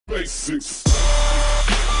basics.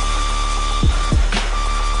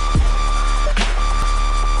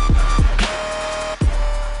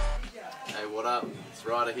 Hey, what up? It's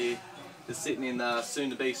Ryder here. Just sitting in the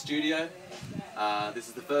soon-to-be studio. This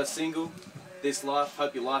is the first single, This Life.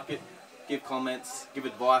 Hope you like it. Give comments, give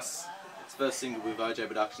advice. It's the first single with OJ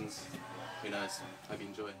Productions. Who knows? Hope you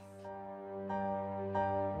enjoy.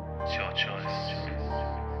 It's your choice.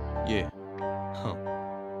 Yeah.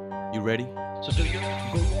 You ready? So do you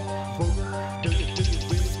really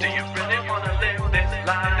wanna live this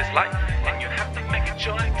life? And you have to make a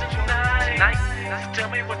choice tonight. So tell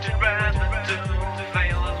me what you'd rather do,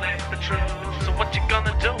 fail or live the truth. So what you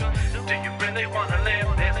gonna do? Do you really wanna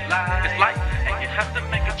live this life? And you have to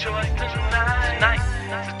make a choice tonight.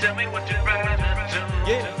 So tell me what you'd rather do,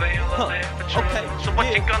 fail or live the truth. Okay. So what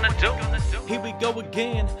you gonna do? Here we go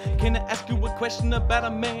again. Can I ask you a question about a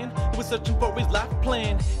man who was searching for his life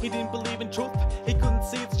plan? He didn't believe in truth, he couldn't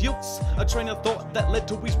see its use. A train of thought that led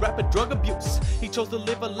to his rapid drug abuse. He chose to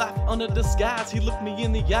live a life under disguise. He looked me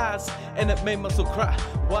in the eyes and it made me so cry.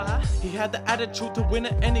 Why? He had the attitude to win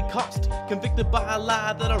at any cost. Convicted by a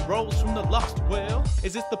lie that arose from the lost. Well,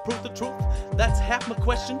 is this the proof of truth? That's half my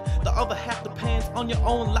question. The other half depends on your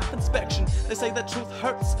own life inspection. They say that truth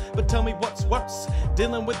hurts, but tell me what's worse,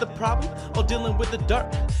 dealing with the problem or dealing with the dirt?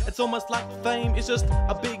 It's almost like fame is just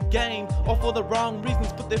a big game, all for the wrong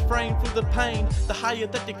reasons, put their frame through the pain. The higher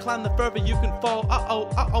that you climb, the further you can fall.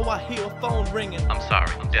 Uh-oh, I hear a phone ringing. I'm sorry,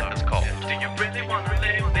 death is called. Do you really want to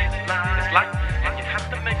live this life? And you have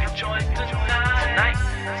to make a choice tonight.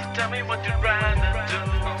 So tell me what you'd rather do,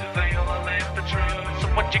 fail or live the truth. So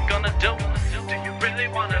what you gonna do? Do you really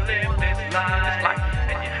want to live this life?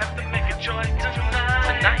 And you have to make a choice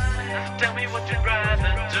tonight. So tell me what you'd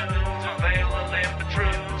rather do, fail or live the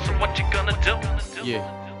truth. So what you gonna do? Yeah.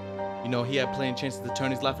 You know, he had plenty chances to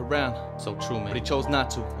turn his life around. So true, man. But he chose not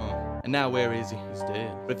to. And now where is he? He's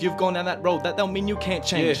dead. But if you've gone down that road, that don't mean you can't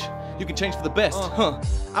change. Yeah. You can change for the best.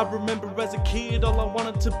 I remember as a kid, all I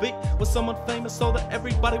wanted to be was someone famous so that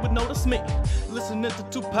everybody would notice me. Listening to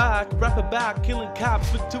Tupac, rap about killing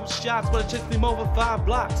cops with 2 shots while I chased him over 5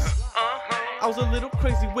 blocks. I was a little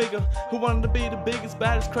crazy wigger who wanted to be the biggest,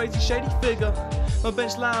 baddest, crazy, shady figure. My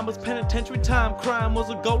bench line was penitentiary time. Crime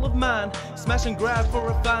was a goal of mine. Smash and grab for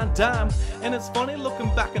a fine dime. And it's funny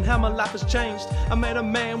looking back on how my life has changed. I met a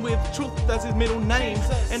man with truth as his middle name.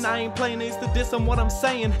 And I ain't playing this to diss on what I'm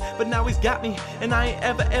saying, but now he's got me and I ain't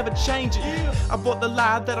ever change it. I bought the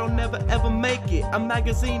lie that I'll never ever make it. A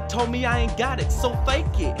magazine told me I ain't got it, so fake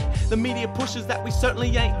it. The media pushes that we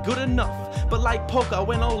certainly ain't good enough, but like poker I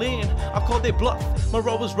went all in. I called their bluff. My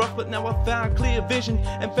road was rough, but now I found clear vision,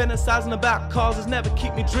 and fantasizing about causes never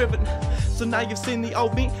keep me driven. So now you've seen the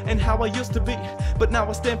old me and how I used to be, but now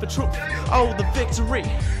I stand for truth. Oh, the victory.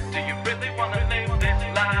 Do you really want to live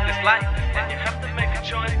this life? And you have to make a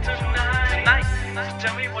choice tonight. So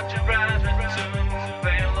tell me what you'd rather do,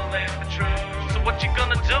 fail or live the truth. So what you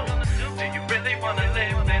gonna do? Do you really want to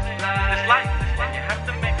live